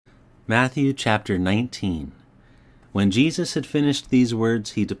Matthew chapter 19. When Jesus had finished these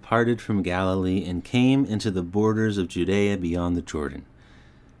words, he departed from Galilee and came into the borders of Judea beyond the Jordan.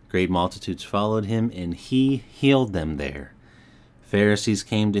 Great multitudes followed him, and he healed them there. Pharisees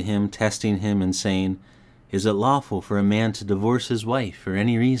came to him, testing him and saying, "Is it lawful for a man to divorce his wife for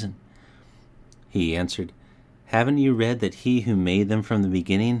any reason?" He answered, "Haven't you read that he who made them from the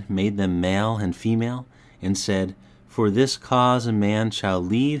beginning made them male and female, and said, 'For this cause a man shall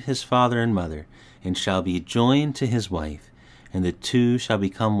leave his father and mother, and shall be joined to his wife, and the two shall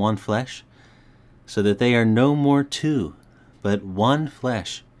become one flesh?' So that they are no more two, but one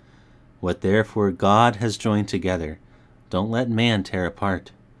flesh. What therefore God has joined together, don't let man tear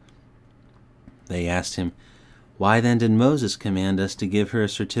apart." They asked him, "Why then did Moses command us to give her a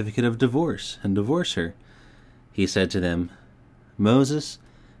certificate of divorce and divorce her?" He said to them, "Moses,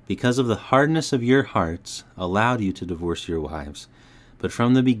 because of the hardness of your hearts, allowed you to divorce your wives. But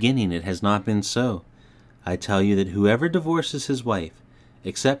from the beginning it has not been so. I tell you that whoever divorces his wife,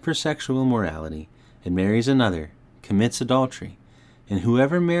 except for sexual immorality, and marries another, commits adultery. And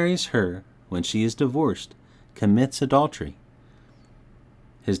whoever marries her, when she is divorced, commits adultery."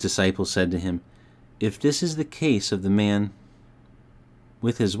 His disciples said to him, "If this is the case of the man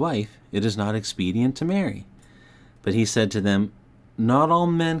with his wife, it is not expedient to marry." But he said to them, "Not all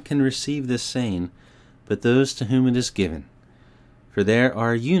men can receive this saying, but those to whom it is given. For there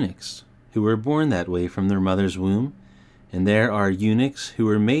are eunuchs who were born that way from their mother's womb, and there are eunuchs who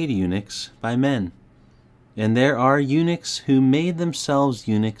were made eunuchs by men, and there are eunuchs who made themselves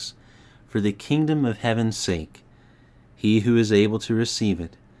eunuchs for the kingdom of heaven's sake. He who is able to receive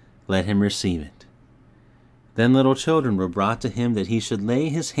it, let him receive it." Then little children were brought to him that he should lay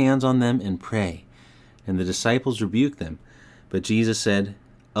his hands on them and pray. And the disciples rebuked them. But Jesus said,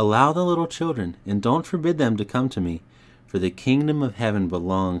 "Allow the little children, and don't forbid them to come to me, for the kingdom of heaven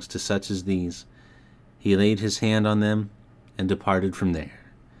belongs to such as these." He laid his hand on them and departed from there.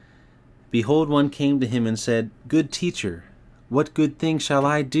 Behold, one came to him and said, "Good teacher, what good thing shall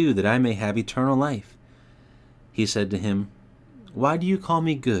I do that I may have eternal life?" He said to him, "Why do you call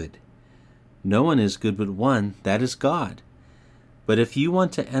me good? No one is good but one, that is God. But if you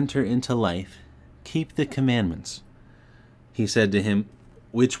want to enter into life, keep the commandments." He said to him,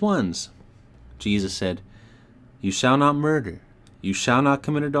 "Which ones?" Jesus said, "You shall not murder. You shall not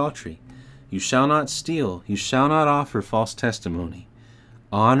commit adultery. You shall not steal. You shall not offer false testimony.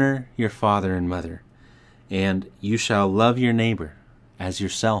 Honor your father and mother. And you shall love your neighbor as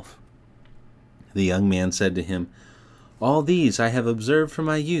yourself." The young man said to him, "All these I have observed from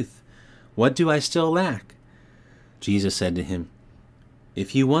my youth. What do I still lack?" Jesus said to him,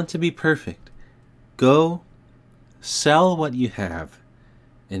 "If you want to be perfect, go, sell what you have,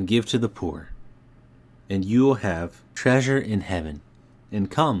 and give to the poor, and you will have treasure in heaven. And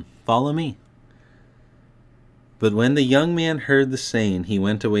come, follow me." But when the young man heard the saying, he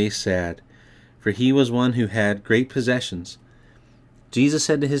went away sad, for he was one who had great possessions. Jesus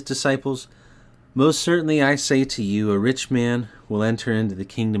said to his disciples, "Most certainly I say to you, a rich man will enter into the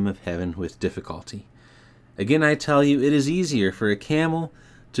kingdom of heaven with difficulty. Again I tell you, it is easier for a camel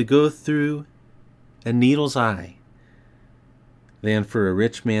to go through a needle's eye than for a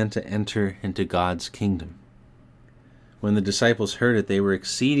rich man to enter into God's kingdom." When the disciples heard it, they were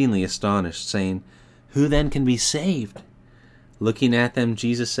exceedingly astonished, saying, "Who then can be saved?" Looking at them,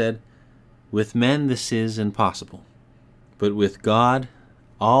 Jesus said, "With men this is impossible, but with God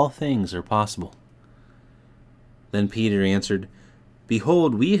all things are possible." Then Peter answered,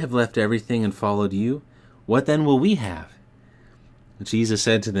 "Behold, we have left everything and followed you. What then will we have?" Jesus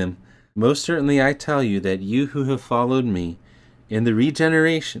said to them, "Most certainly I tell you that you who have followed me, in the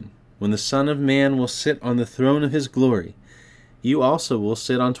regeneration, when the Son of Man will sit on the throne of his glory, you also will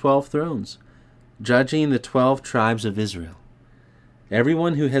sit on 12 thrones, judging the 12 tribes of Israel.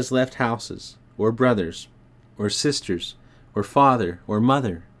 Everyone who has left houses, or brothers, or sisters, or father, or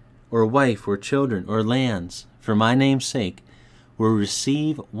mother, or wife, or children, or lands, for my name's sake, will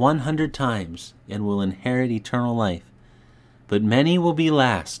receive 100 times and will inherit eternal life. But many will be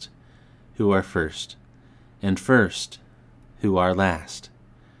last who are first, and first who are last."